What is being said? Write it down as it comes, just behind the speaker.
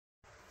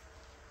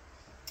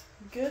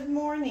Good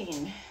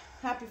morning.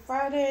 Happy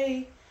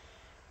Friday,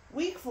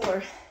 week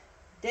 4,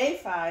 day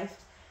 5,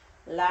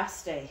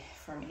 last day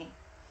for me.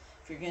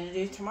 If you're going to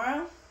do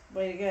tomorrow,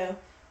 way to go.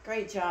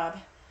 Great job.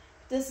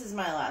 This is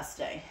my last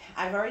day.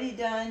 I've already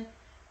done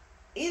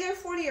either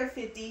 40 or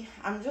 50.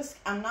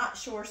 I'm not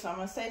sure, so I'm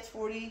going to say it's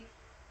 40.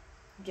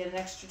 Get an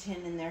extra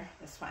 10 in there.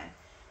 That's fine.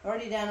 I've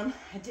already done them.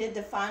 I did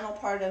the final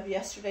part of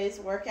yesterday's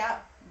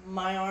workout.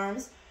 My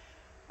arms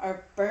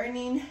are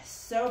burning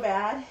so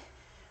bad.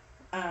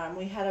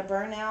 We had a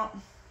burnout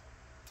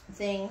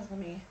thing.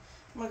 I'm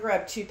gonna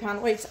grab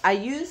 2-pound weights. I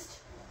used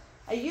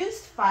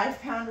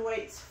 5-pound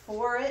weights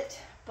for it,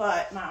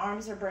 but my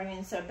arms are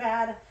burning so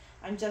bad,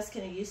 I'm just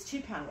gonna use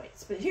 2-pound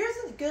weights. But here's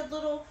a good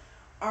little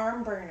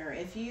arm burner.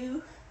 If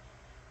you're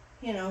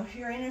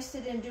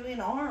interested in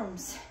doing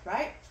arms,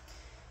 right?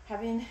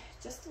 Having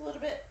just a little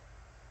bit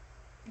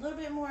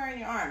more in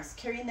your arms,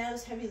 carrying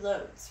those heavy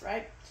loads,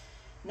 right?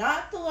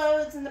 Not the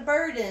loads and the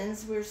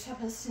burdens. We're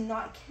supposed to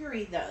not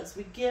carry those.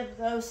 We give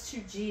those to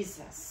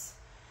Jesus.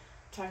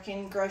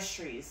 Talking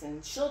groceries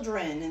and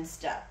children and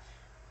stuff.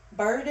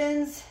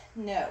 Burdens,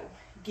 no.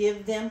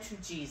 Give them to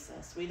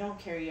Jesus. We don't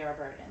carry our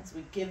burdens.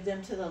 We give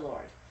them to the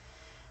Lord.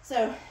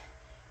 So,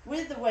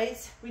 with the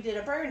weights, we did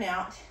a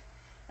burnout.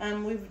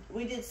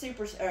 We did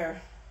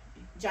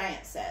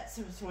giant sets.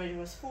 So it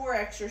was 4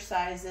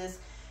 exercises.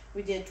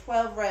 We did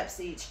 12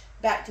 reps each,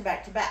 back to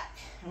back to back.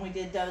 And we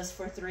did those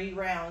for 3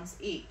 rounds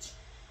each.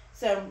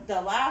 So the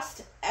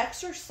last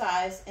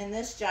exercise in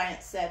this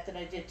giant set that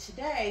I did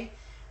today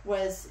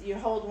was you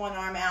hold one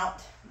arm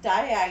out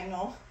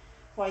diagonal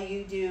while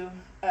you do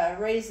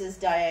raises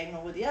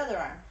diagonal with the other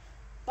arm.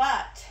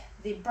 But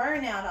the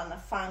burnout on the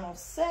final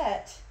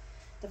set,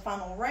 the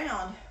final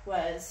round,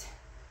 was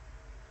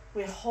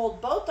we hold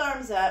both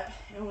arms up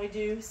and we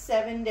do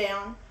 7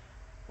 down.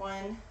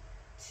 1,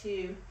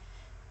 2,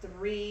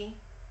 3,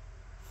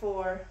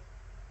 4,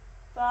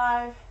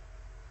 5,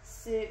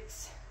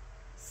 6,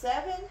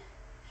 7.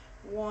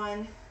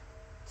 1,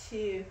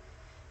 2,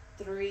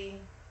 3,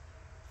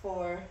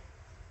 4,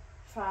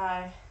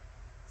 5,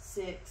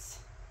 6,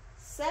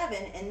 7,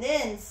 and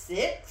then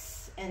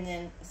 6, and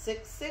then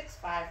 6, 6,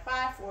 5,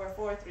 5, 4,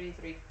 4, 3,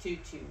 3, 2,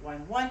 2,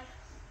 1, 1.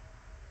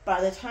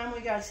 By the time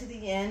we got to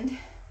the end,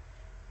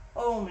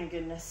 oh my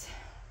goodness,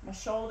 my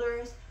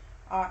shoulders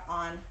are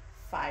on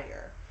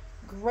fire.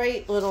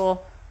 Great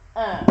little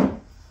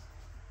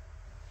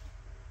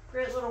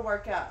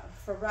workout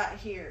for right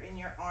here in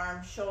your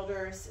arms,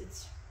 shoulders.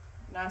 It's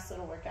a nice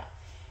little workout.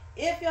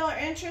 If y'all are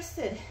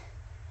interested,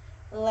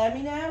 let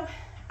me know.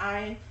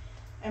 I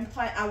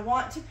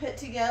want to put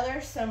together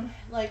some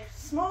like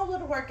small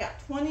little workout,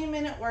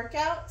 20-minute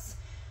workouts,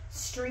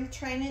 strength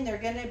training. They're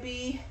going to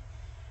be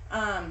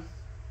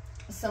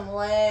some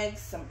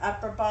legs, some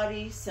upper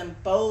body, some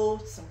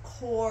both, some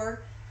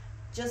core,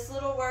 just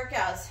little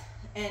workouts.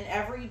 And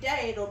every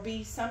day it'll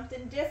be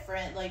something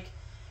different, like,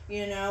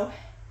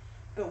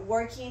 but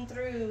working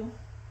through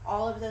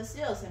all of those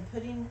deals and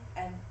putting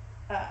and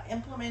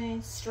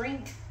implementing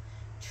strength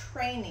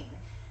training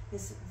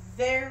is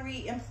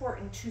very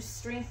important to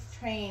strength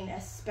train,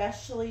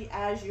 especially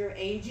as you're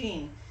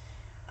aging.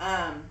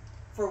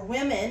 For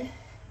women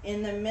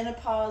in the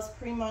menopause,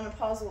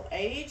 premenopausal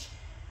age,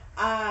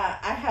 I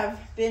have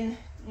been,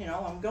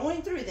 I'm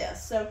going through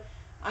this. So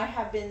I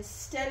have been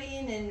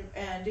studying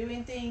and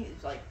doing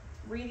things like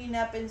reading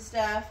up and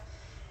stuff.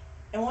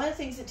 And one of the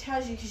things it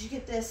tells you, because you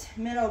get this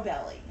minnow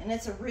belly, and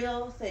it's a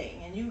real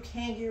thing, and you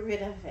can't get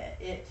rid of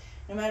it.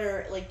 No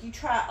matter, like, you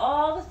try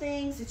all the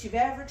things that you've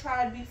ever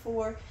tried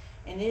before,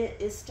 and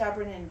it is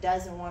stubborn and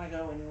doesn't want to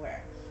go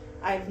anywhere.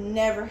 I've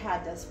never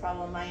had this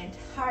problem my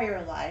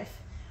entire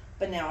life,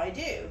 but now I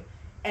do.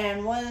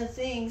 And one of the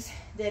things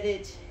that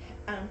it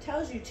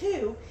tells you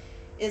too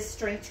is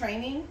strength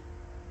training,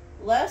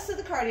 less of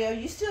the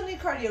cardio. You still need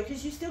cardio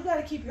because you still got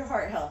to keep your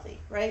heart healthy,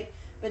 right?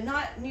 But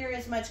not near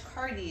as much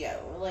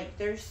cardio. Like,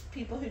 there's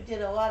people who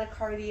did a lot of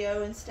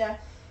cardio and stuff,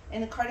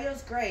 and the cardio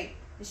is great.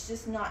 It's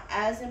just not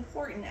as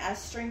important as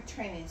strength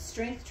training.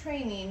 Strength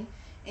training,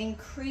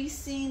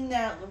 increasing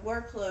that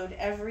workload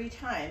every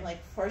time.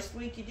 Like, first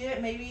week you do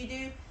it, maybe you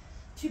do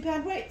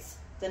 2-pound weights.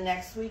 The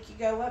next week you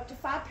go up to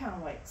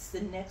 5-pound weights.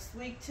 The next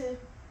week to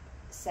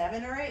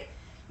 7 or 8.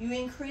 You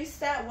increase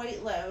that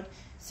weight load,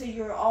 so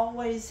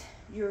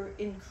you're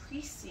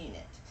increasing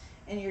it.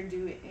 And you're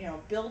doing,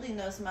 building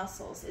those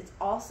muscles. It's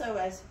also,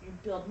 as you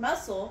build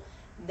muscle,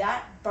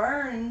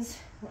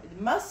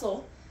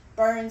 muscle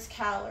burns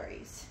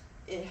calories.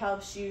 It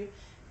helps you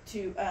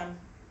to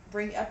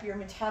bring up your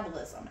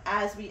metabolism.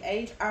 As we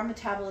age, our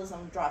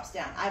metabolism drops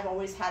down. I've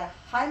always had a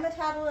high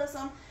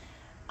metabolism.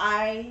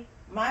 My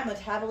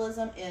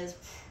metabolism is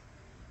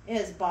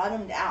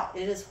bottomed out.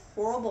 It is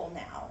horrible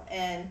now.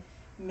 And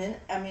men,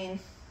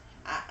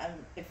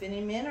 if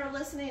any men are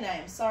listening, I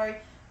am sorry,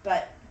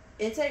 but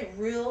it's a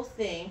real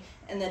thing.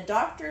 And the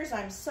doctors,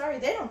 I'm sorry,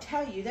 they don't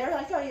tell you. They're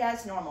like, oh yeah,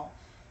 it's normal.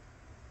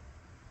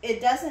 It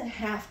doesn't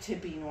have to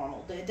be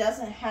normal. It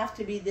doesn't have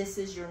to be this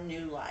is your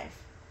new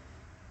life.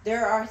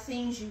 There are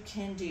things you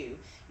can do.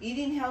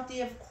 Eating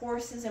healthy, of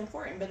course, is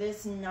important, but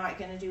it's not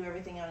going to do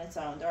everything on its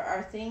own. There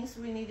are things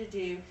we need to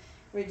do,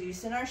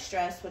 reducing our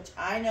stress, which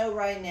I know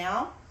right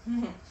now,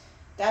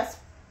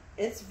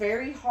 it's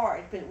very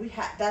hard, but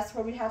that's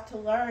where we have to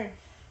learn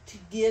to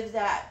give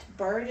that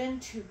burden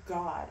to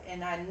God.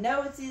 And I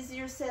know it's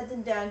easier said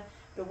than done,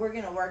 but we're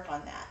going to work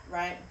on that,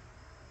 right?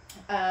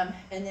 And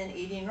then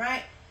eating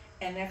right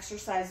and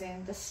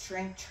exercising, the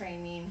strength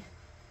training,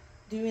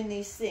 doing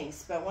these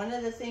things. But one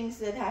of the things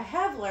that I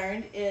have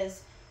learned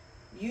is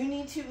you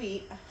need to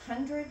eat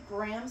 100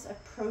 grams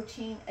of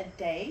protein a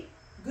day,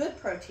 good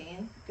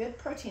protein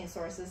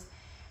sources,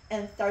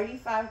 and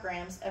 35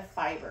 grams of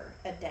fiber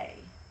a day.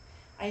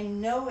 I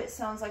know it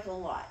sounds like a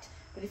lot,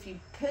 but if you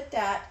put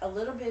that a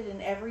little bit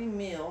in every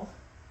meal,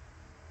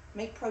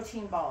 make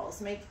protein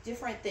balls, make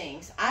different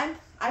things. I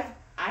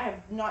have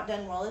not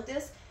done well at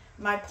this.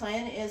 My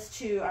plan is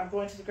I'm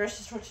going to the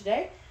grocery store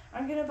today.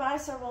 I'm going to buy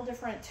several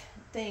different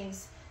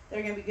things that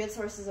are going to be good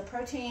sources of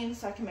protein,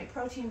 so I can make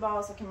protein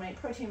balls, I can make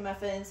protein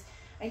muffins.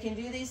 I can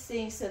do these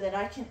things so that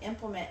I can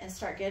implement and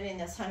start getting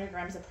this 100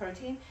 grams of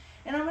protein.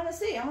 And I'm going to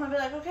see. I'm going to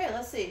be like, okay,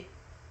 let's see.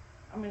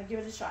 I'm going to give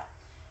it a shot.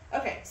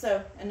 Okay,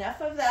 so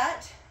enough of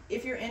that.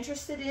 If you're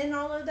interested in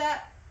all of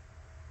that,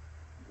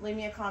 leave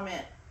me a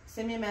comment,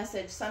 send me a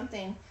message,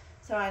 something,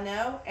 so I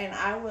know, and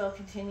I will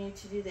continue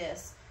to do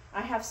this.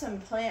 I have some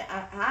plan.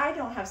 I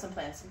don't have some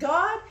plans.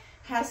 God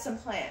has some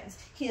plans.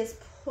 He has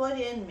put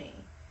in me.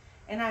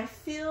 And I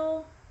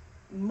feel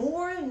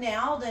more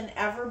now than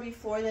ever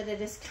before that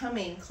it is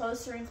coming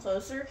closer and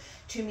closer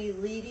to me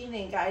leading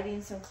and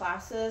guiding some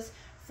classes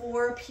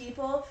for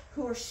people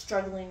who are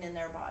struggling in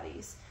their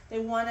bodies. They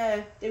want,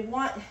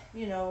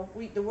 you know,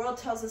 the world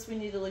tells us we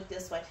need to look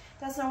this way.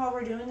 That's not what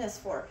we're doing this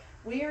for.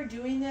 We are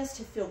doing this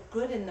to feel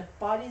good in the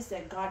bodies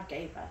that God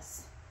gave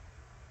us.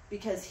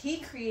 Because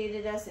He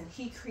created us, and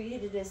He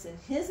created us in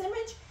His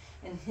image,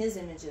 and His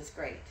image is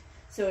great.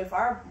 So if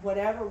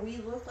whatever we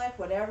look like,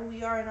 whatever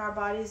we are in our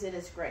bodies, it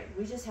is great.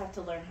 We just have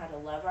to learn how to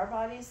love our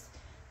bodies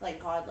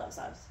like God loves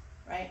us,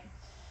 right?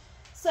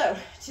 So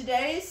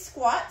today's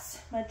squats,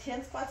 my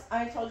 10 squats,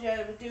 I told you I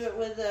would do it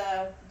with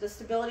the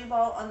stability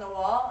ball on the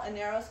wall, a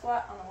narrow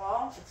squat on the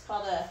wall. It's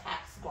called a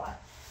hack squat,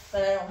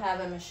 but I don't have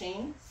a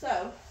machine.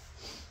 So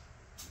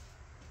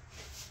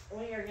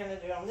we are going to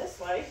do them this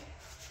way.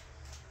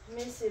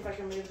 Let me see if I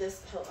can move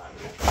this. Hold on.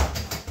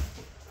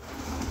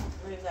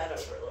 Move that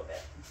over a little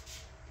bit.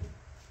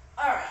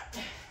 All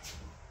right.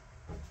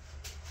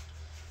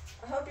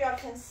 I hope y'all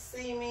can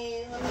see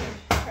me. Let me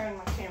turn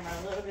my camera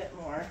a little bit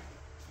more.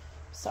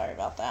 Sorry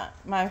about that.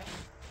 My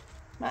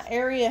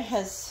area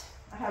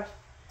I have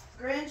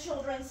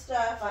grandchildren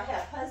stuff. I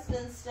have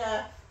husband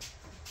stuff.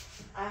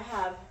 I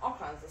have all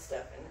kinds of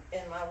stuff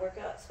in my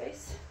workout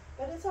space.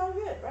 But it's all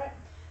good, right?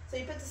 So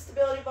you put the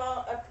stability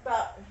ball up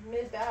about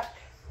mid-back,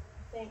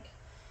 I think.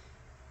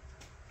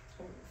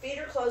 Feet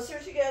are closer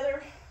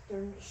together.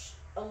 They're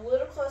a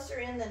little closer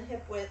in than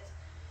hip width.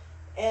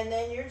 And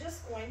then you're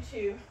just going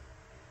to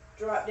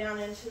drop down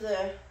into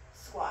the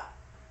squat.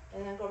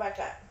 And then go back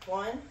up.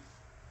 1.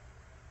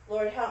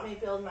 Lord, help me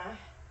build my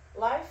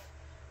life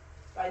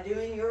by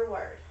doing your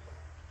word.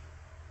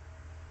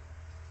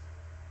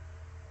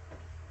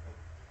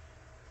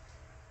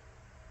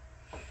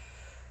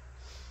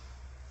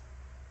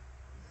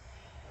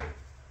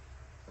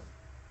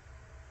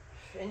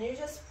 And you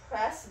just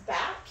press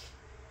back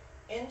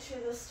into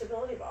the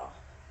stability ball.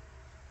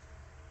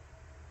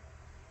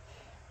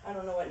 I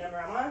don't know what number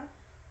I'm on.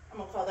 I'm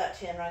going to call that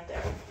 10 right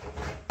there.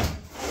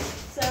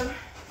 So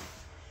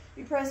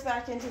you press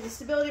back into the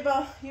stability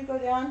ball. You go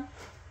down.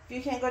 If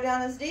you can't go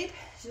down as deep,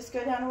 just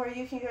go down to where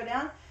you can go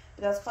down.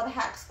 But that's called a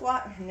hack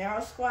squat or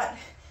narrow squat.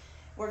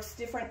 Works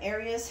different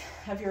areas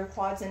of your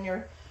quads and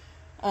your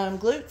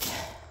glutes.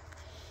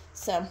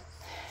 So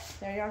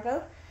there y'all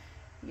go.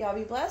 Y'all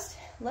be blessed.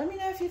 Let me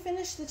know if you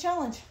finish the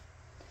challenge.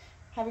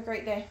 Have a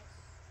great day.